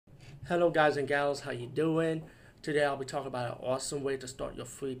Hello, guys and gals. How you doing? Today I'll be talking about an awesome way to start your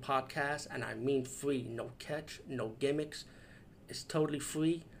free podcast, and I mean free. No catch, no gimmicks. It's totally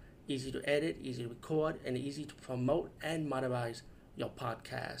free, easy to edit, easy to record, and easy to promote and monetize your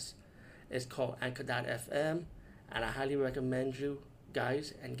podcast. It's called Anchor.fm, and I highly recommend you,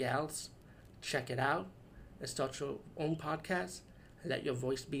 guys and gals, check it out and start your own podcast and let your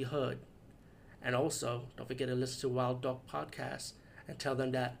voice be heard. And also, don't forget to listen to Wild Dog Podcast and tell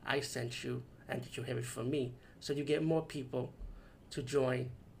them that I sent you and that you hear it from me. So you get more people to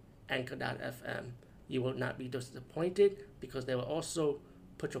join Anchor.fm. You will not be disappointed because they will also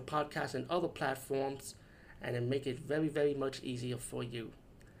put your podcast in other platforms and then make it very, very much easier for you.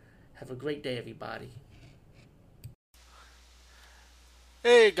 Have a great day, everybody.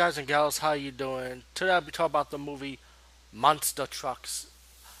 Hey guys and gals, how you doing? Today I'll be talking about the movie Monster Trucks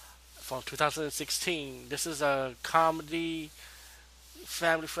from 2016. This is a comedy,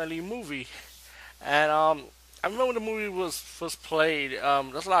 family-friendly movie, and I remember when the movie was first played.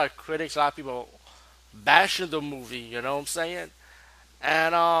 There's a lot of critics, a lot of people bashing the movie. You know what I'm saying?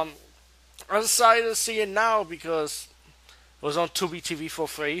 And I'm excited to see it now because it was on Tubi TV for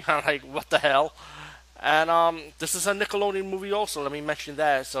free. I'm like, what the hell? And this is a Nickelodeon movie also. Let me mention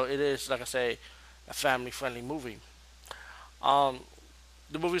that. So it is, like I say, a family-friendly movie. Um,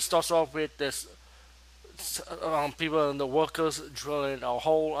 the movie starts off with this people and the workers drilling a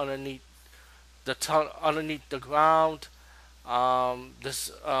hole underneath the ground.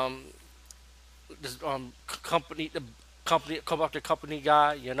 This company, the company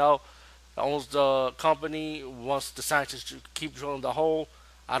guy, that owns the company, wants the scientists to keep drilling the hole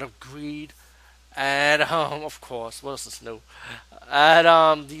out of greed. And of course, what else is new?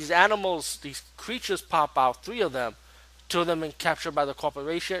 And these animals, these creatures pop out. Three of them. Two of them been captured by the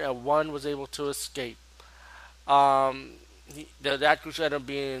corporation, and one was able to escape. That creature ended up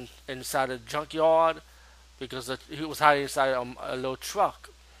being inside a junkyard because he was hiding inside a little truck.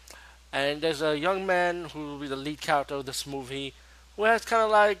 And there's a young man who will be the lead character of this movie who has kind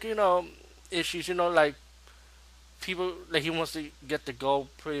of like, issues, like people, like he wants to get the goal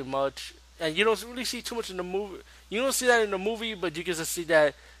pretty much. And you don't really see too much in the movie. You don't see that in the movie, but you can just see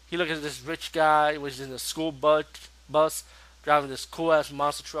that he looks at this rich guy, which is in a school bus driving this cool ass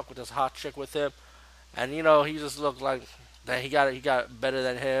monster truck with this hot chick with him. And he just looked like that he got better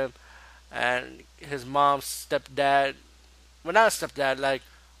than him, and his mom's stepdad, well, not a stepdad, like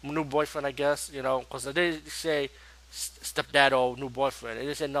new boyfriend, I guess, because they didn't say stepdad or new boyfriend. They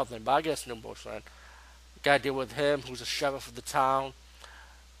didn't say nothing, but I guess new boyfriend. Guy deal with him, who's a sheriff of the town.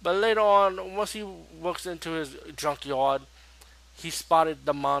 But later on, once he walks into his junkyard, he spotted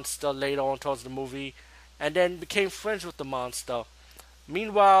the monster later on towards the movie, and then became friends with the monster.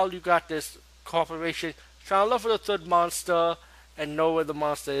 Meanwhile, you got this corporation trying to look for the third monster and know where the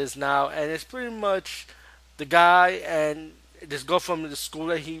monster is now. And it's pretty much the guy and this girl from the school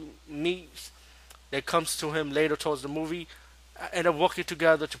that he meets that comes to him later towards the movie end up working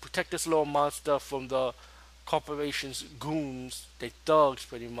together to protect this little monster from the corporation's goons, they thugs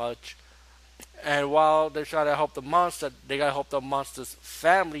pretty much. And while they're trying to help the monster, they gotta help the monster's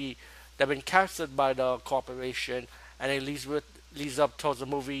family that been captured by the corporation, and it leads up towards the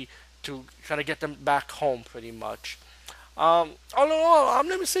movie to trying to get them back home, pretty much. All in all,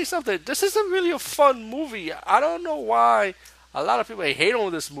 let me say something. This is really a fun movie. I don't know why a lot of people hate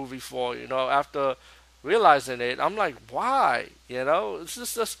on this movie for. After realizing it, I'm like, why? It's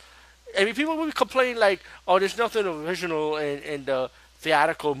just. I mean, people will complain like, oh, there's nothing original in the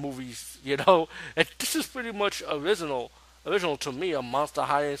theatrical movies. And this is pretty much original to me. A monster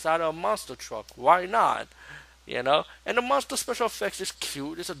hiding inside a monster truck. Why not? And the monster special effects is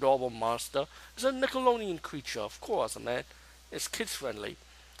cute. It's an adorable monster. It's a Nickelodeon creature, of course, man. It's kids friendly,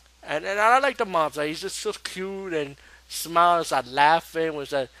 and I like the monster. He's just so cute and smiling, start laughing when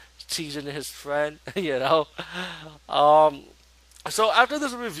he's teasing his friend. Um, so after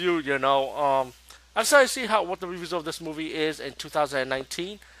this review, I decided to see what the reviews of this movie is in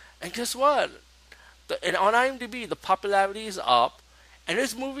 2019, and guess what? And on IMDb, the popularity is up. And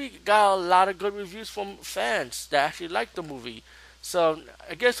this movie got a lot of good reviews from fans that actually like the movie. So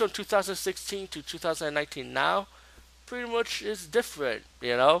I guess from 2016 to 2019 now, pretty much is different.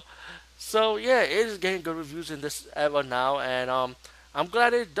 So yeah, it is getting good reviews in this era now, and I'm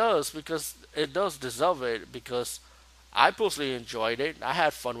glad it does because it does deserve it. Because I personally enjoyed it. I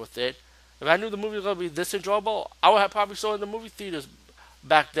had fun with it. If I knew the movie was gonna be this enjoyable, I would have probably saw it in the movie theaters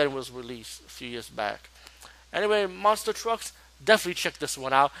back then it was released a few years back. Anyway, Monster Trucks. Definitely check this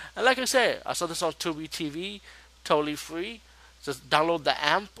one out. And like I said, I saw this on Tubi TV, totally free. Just download the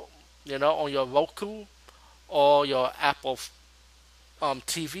amp, on your Roku or your Apple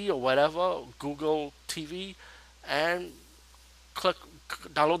TV or whatever, Google TV, and click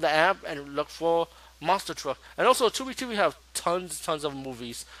download the app and look for Monster Truck. And also, Tubi TV have tons of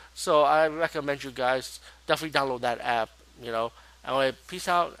movies, so I recommend you guys definitely download that app. You know. Anyway, peace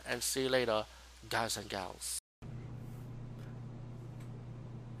out and see you later, guys and gals.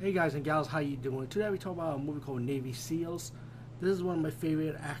 Hey guys and gals, how you doing? Today we talk about a movie called Navy SEALs. This is one of my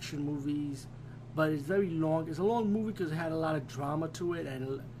favorite action movies, but it's very long. It's a long movie because it had a lot of drama to it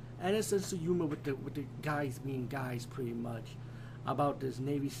and a sense of humor with the guys being guys, pretty much. About this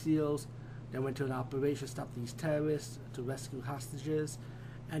Navy SEALs that went to an operation to stop these terrorists to rescue hostages,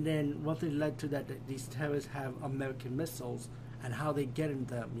 and then one thing led to that these terrorists have American missiles and how they get in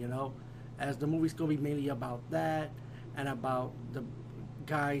them. You know, as the movie's gonna be mainly about that and about the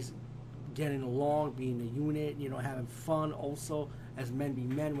guys getting along, being a unit, you know, having fun also as men be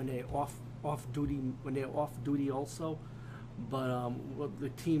men when they're off duty also. But the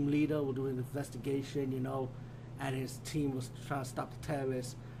team leader will do an investigation, you know, and his team was trying to stop the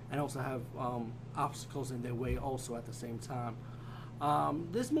terrorists and also have obstacles in their way also at the same time.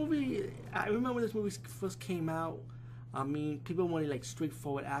 This movie, I remember when this movie first came out. I mean, people wanted like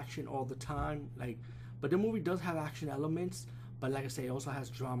straightforward action all the time, like, but the movie does have action elements. But like I say, it also has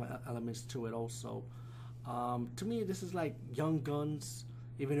drama elements to it also. To me, this is like Young Guns,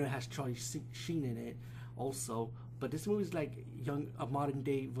 even though it has Charlie Sheen in it also. But this movie is like a modern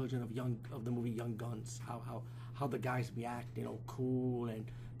day version of the movie Young Guns. How the guys react, you know, cool, and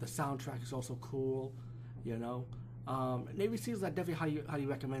the soundtrack is also cool, you know. Navy SEALs, I definitely how you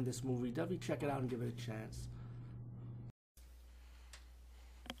recommend this movie. Definitely check it out and give it a chance.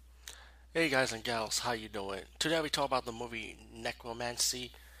 Hey guys and gals, how you doing? Today we talk about the movie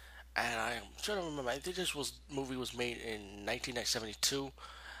Necromancy, and I'm trying to remember. I think this movie was made in 1972,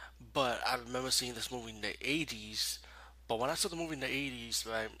 but I remember seeing this movie in the 80s. But when I saw the movie in the 80s,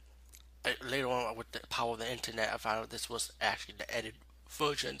 right, later on with the power of the internet, I found out this was actually the edited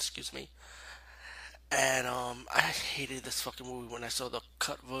version. Excuse me. And I hated this fucking movie when I saw the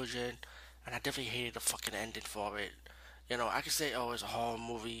cut version, and I definitely hated the fucking ending for it. You know, I could say, oh, it's a horror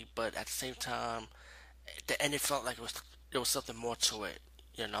movie, but at the same time, the ending felt like there was something more to it.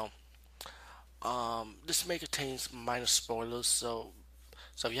 You know, this may contains minor spoilers, so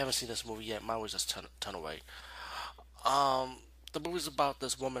if you haven't seen this movie yet, might as well just turn away. Um, the movie's about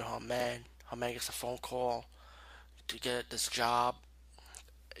this woman, her man. Her man gets a phone call to get this job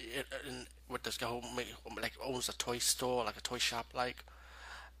with this guy who like owns a toy store, like a toy shop, like,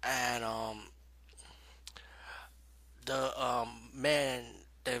 and the man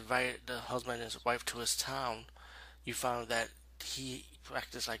that invited the husband and his wife to his town, you found that he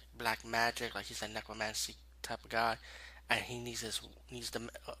practiced like black magic, like he's a necromancy type of guy, and he needs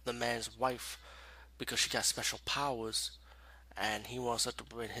the man's wife because she got special powers, and he wants her to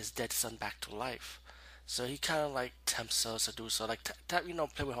bring his dead son back to life. So he kind of like tempts her to do so, like you know,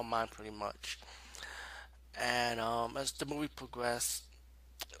 play with her mind pretty much. And as the movie progressed,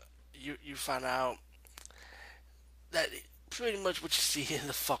 you find out that pretty much what you see in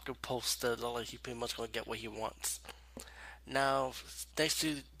the fucking poster, like he pretty much gonna get what he wants. Now, thanks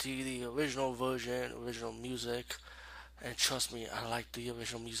to the original version, original music, and trust me, I like the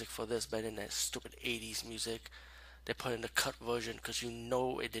original music for this better than that stupid 80s music they put in the cut version because you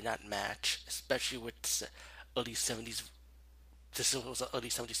know it did not match, especially with the early 70s. This was an early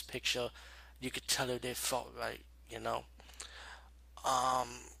 70s picture. You could tell it they felt right, you know. Um,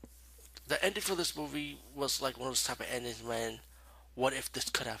 the ending for this movie was like one of those type of endings when, what if this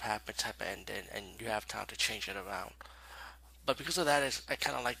could have happened type of ending, and you have time to change it around. But because of that, I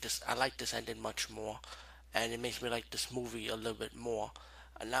kind of like this. I like this ending much more, and it makes me like this movie a little bit more.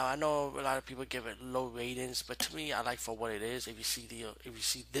 And now I know a lot of people give it low ratings, but to me, I like for what it is. If you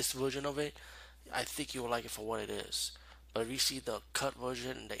see this version of it, I think you'll like it for what it is. But if you see the cut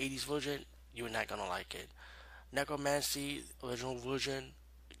version, the 80s version, you're not gonna like it. Necromancy original version,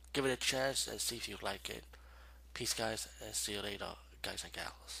 give it a chance and see if you like it. Peace, guys, and see you later, guys and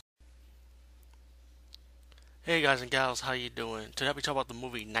gals. Hey guys and gals, how you doing? Today we talk about the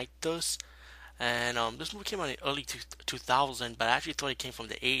movie Night Thirst, and this movie came out in early 2000, but I actually thought it came from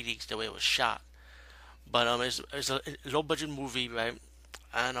the 80s the way it was shot. But it's a low budget movie, right?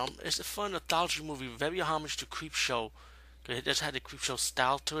 And it's a fun anthology movie, very homage to Creepshow. 'Cause it just had the Creepshow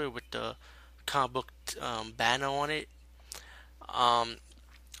style to it with the comic book banner on it. Um,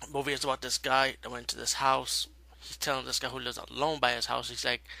 movie is about this guy that went to this house. He's telling this guy who lives alone by his house. He's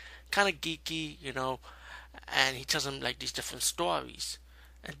like kind of geeky, you know, and he tells him like these different stories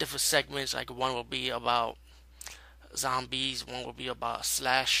and different segments. Like one will be about zombies, one will be about a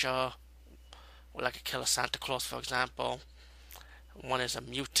slasher, or like a killer Santa Claus, for example. one is a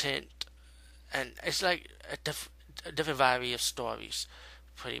mutant, and it's like a different variety of stories,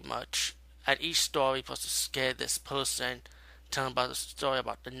 pretty much. And each story supposed to scare this person, telling about the story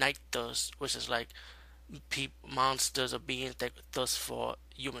about the night thirst, which is like monsters or beings that thirst for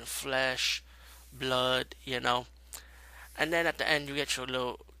human flesh, blood, And then at the end, you get your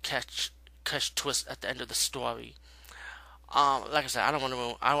little catch twist at the end of the story. Like I said, I don't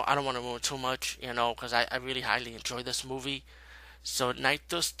want to ruin too much, because I really highly enjoy this movie. So Night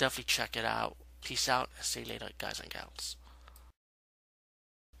Thirst, definitely check it out. Peace out, and see you later, guys and gals.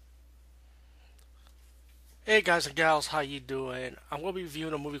 Hey guys and gals, how you doing? I'm gonna be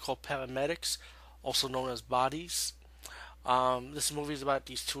reviewing a movie called Paramedics, also known as Bodies. This movie is about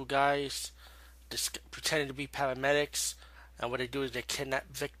these two guys pretending to be paramedics, and what they do is they kidnap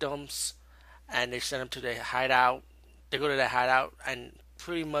victims and they send them to their hideout. They go to their hideout and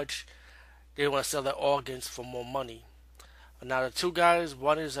pretty much they want to sell their organs for more money. Now the two guys,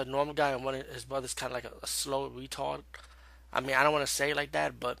 one is a normal guy and his brother's kind of like a slow retard. I mean, I don't want to say it like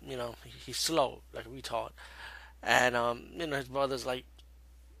that, but he's slow like a retard. And his brother's like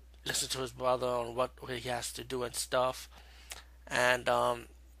listen to his brother on what he has to do and stuff. And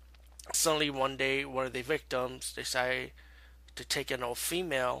suddenly one day, one of the victims decided to take in a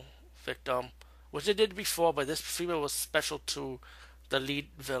female victim, which they did before, but this female was special to the lead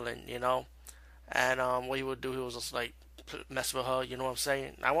villain, And what he would do, he was just like mess with her, you know what I'm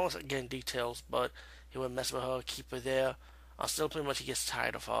saying? I won't get in details, but he would mess with her, keep her there, until pretty much he gets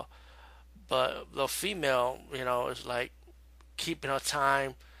tired of her. But the female, is like keeping her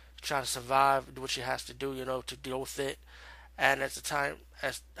time, trying to survive, do what she has to do, to deal with it. And as the time,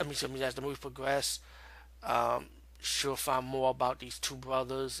 as the movie progresses, um, she'll find more about these two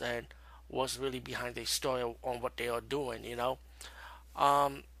brothers and what's really behind their story on what they are doing.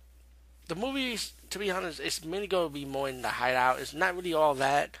 Um, the movie, to be honest, it's mainly going to be more in the hideout. It's not really all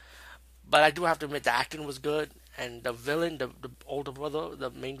that, but I do have to admit the acting was good. And the villain, the older brother, the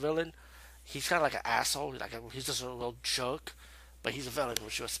main villain, he's kind of like an asshole. He's just a real jerk, but he's a villain,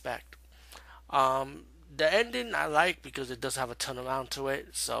 which you expect. Um, the ending I like because it does have a turnaround to it.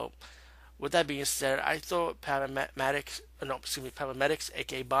 So, with that being said, I thought Paramedics,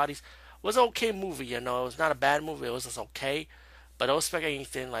 aka Bodies, was an okay movie. It was not a bad movie. It was just okay, but I don't expect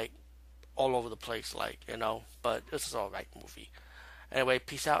anything like all over the place, But it's an alright movie. Anyway,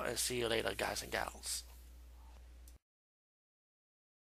 peace out and see you later, guys and gals.